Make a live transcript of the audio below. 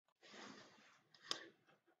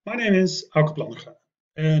My name is Auke,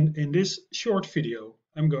 and in this short video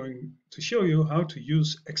I'm going to show you how to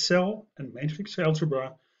use Excel and matrix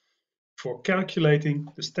algebra for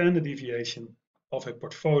calculating the standard deviation of a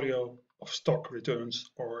portfolio of stock returns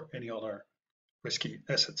or any other risky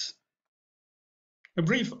assets. A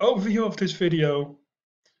brief overview of this video.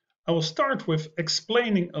 I will start with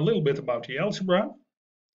explaining a little bit about the algebra.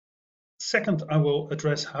 Second, I will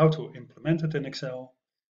address how to implement it in Excel.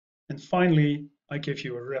 And finally, I give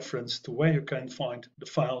you a reference to where you can find the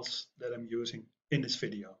files that I'm using in this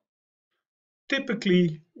video.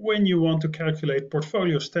 Typically, when you want to calculate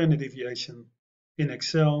portfolio standard deviation in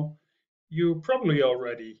Excel, you probably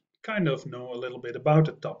already kind of know a little bit about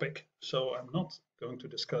the topic, so I'm not going to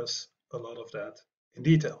discuss a lot of that in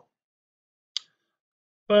detail.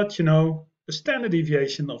 But the standard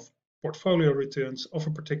deviation of portfolio returns of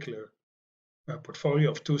a particular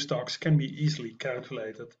portfolio of two stocks can be easily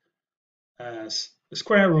calculated as the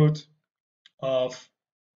square root of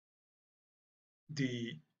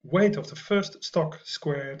the weight of the first stock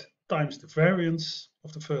squared times the variance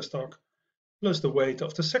of the first stock plus the weight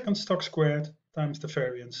of the second stock squared times the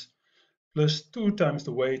variance plus 2 times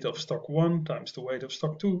the weight of stock 1 times the weight of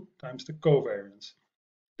stock 2 times the covariance.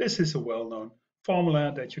 This is a well-known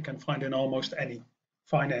formula that you can find in almost any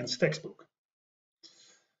finance textbook.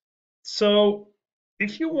 So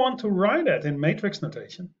if you want to write that in matrix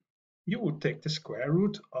notation, you would take the square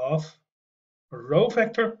root of a row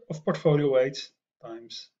vector of portfolio weights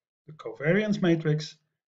times the covariance matrix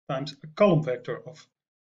times a column vector of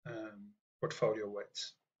portfolio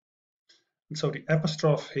weights. And so the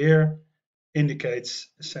apostrophe here indicates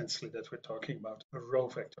essentially that we're talking about a row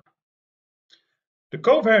vector. The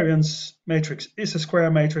covariance matrix is a square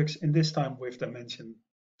matrix, in this time with dimension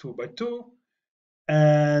 2 by 2,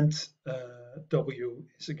 and W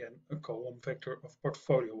is again a column vector of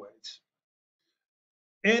portfolio weights.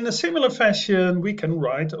 In a similar fashion, we can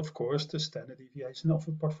write, of course, the standard deviation of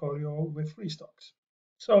a portfolio with 3 stocks.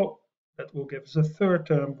 So that will give us a third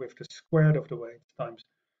term with the squared of the weight times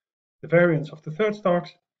the variance of the third stock.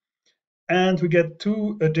 And we get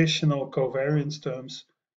 2 additional covariance terms,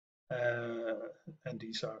 and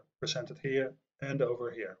these are presented here and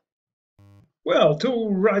over here. Well, to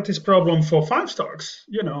write this problem for 5 stocks,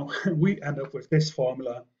 we end up with this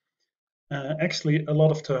formula. Actually, a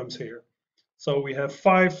lot of terms here. So we have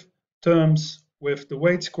 5 terms with the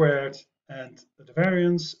weight squared and the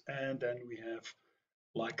variance, and then we have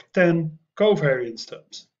like 10 covariance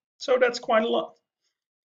terms. So that's quite a lot.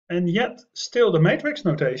 And yet, still the matrix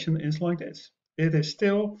notation is like this. It is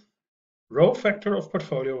still row vector of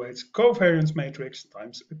portfolio weights, covariance matrix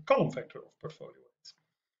times a column vector of portfolio weights.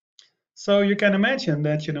 So you can imagine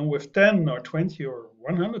that, with 10 or 20 or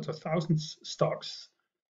 100 or 1,000 stocks,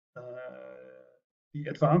 the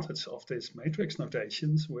advantage of this matrix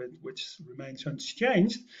notations, which remains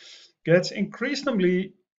unchanged, gets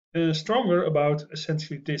increasingly stronger about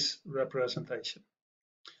essentially this representation.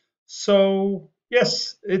 So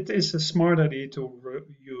yes, it is a smart idea to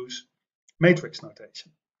use matrix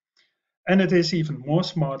notation. And it is even more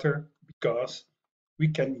smarter because we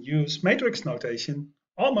can use matrix notation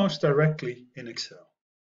almost directly in Excel.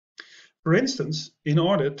 For instance, in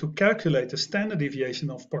order to calculate the standard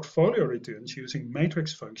deviation of portfolio returns using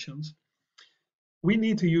matrix functions, we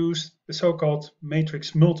need to use the so-called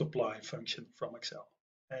matrix multiply function from Excel.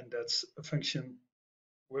 And that's a function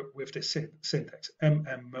with this syntax,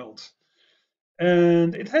 mmult.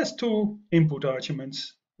 And it has 2 input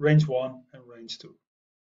arguments, range 1 and range 2.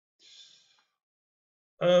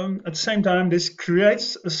 At the same time, this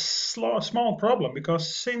creates a small problem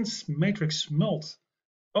because since matrix mult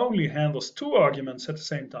only handles 2 arguments at the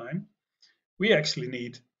same time, we actually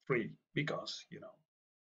need 3 because,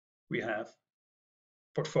 we have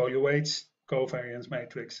portfolio weights, covariance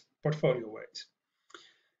matrix, portfolio weights.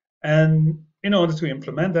 And in order to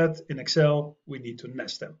implement that in Excel, we need to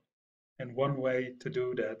nest them. And one way to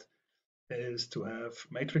do that is to have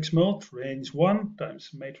matrix mult range 1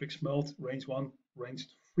 times matrix mult range 1, range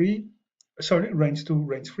 3, range 2,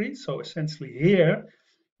 range 3. So essentially here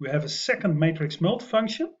we have a second matrix mult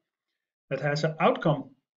function that has an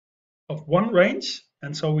outcome of 1 range,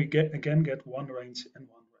 and so we get 1 range and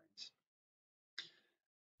 1 range.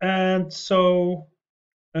 And so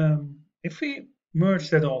if we merge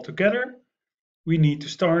that all together, we need to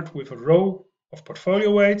start with a row of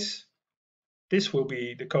portfolio weights. This will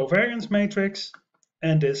be the covariance matrix,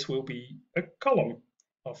 and this will be a column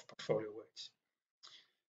of portfolio weights.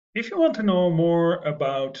 If you want to know more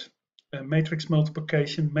about matrix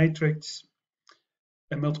multiplication, matrix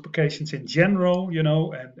and multiplications in general,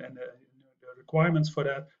 and the requirements for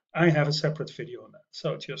that, I have a separate video on that.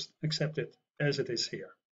 So just accept it as it is here.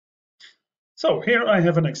 So here I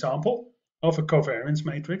have an example of a covariance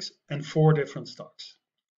matrix and 4 different stocks.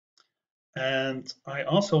 And I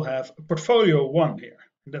also have a portfolio 1 here.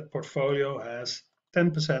 And that portfolio has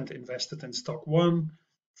 10% invested in stock 1,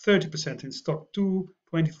 30% in stock 2,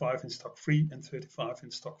 25 in stock 3, and 35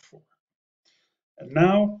 in stock 4. And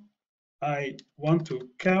now I want to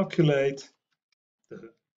calculate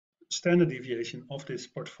the standard deviation of this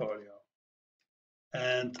portfolio.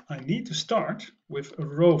 And I need to start with a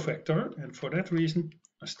row vector, and for that reason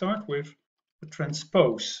I start with the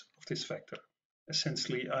transpose of this vector.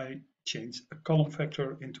 Essentially I change a column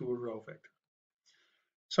vector into a row vector.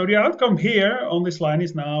 So the outcome here on this line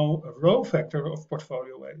is now a row vector of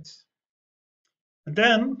portfolio weights. And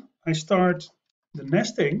then I start the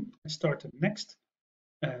nesting, I start the next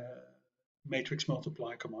matrix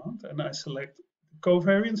multiply command, and I select the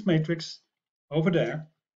covariance matrix over there,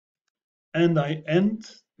 and I end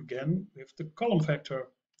again with the column vector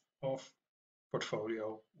of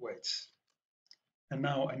portfolio weights. And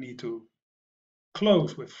now I need to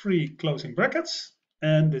close with 3 closing brackets,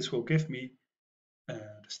 and this will give me the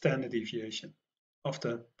standard deviation of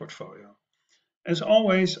the portfolio. As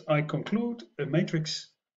always, I conclude a matrix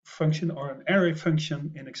function or an array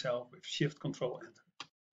function in Excel with Shift Control Enter.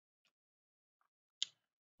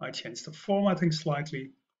 I change the formatting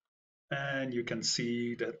slightly, and you can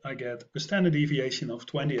see that I get a standard deviation of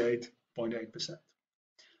 28.8%.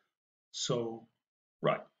 So,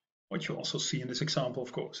 right, what you also see in this example,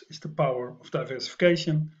 of course, is the power of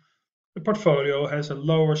diversification. The portfolio has a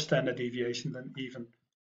lower standard deviation than even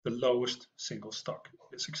the lowest single stock in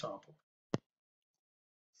this example.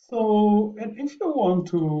 So, and if you want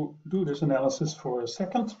to do this analysis for a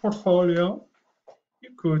second portfolio, you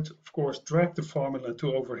could, of course, drag the formula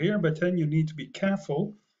to over here, but then you need to be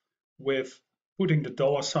careful with putting the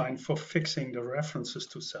 $ for fixing the references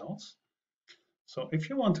to cells. So if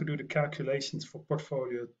you want to do the calculations for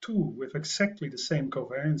portfolio 2 with exactly the same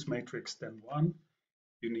covariance matrix than 1,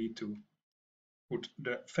 you need to put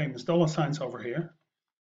the famous $ over here.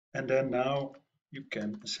 And then now you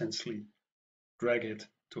can essentially drag it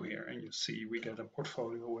to here, and you see we get a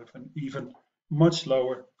portfolio with an even much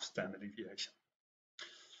lower standard deviation.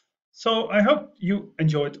 So I hope you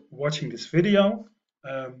enjoyed watching this video.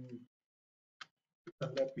 Let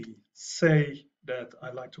me say that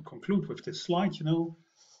I like to conclude with this slide.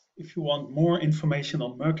 If you want more information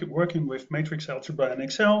on working with matrix algebra in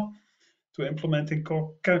Excel, to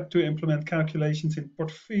implement calculations in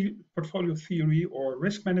portfolio theory or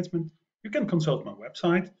risk management, you can consult my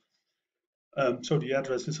website. So the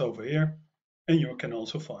address is over here, and you can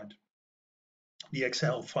also find the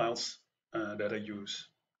Excel files that I use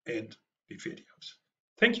in the videos.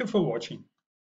 Thank you for watching.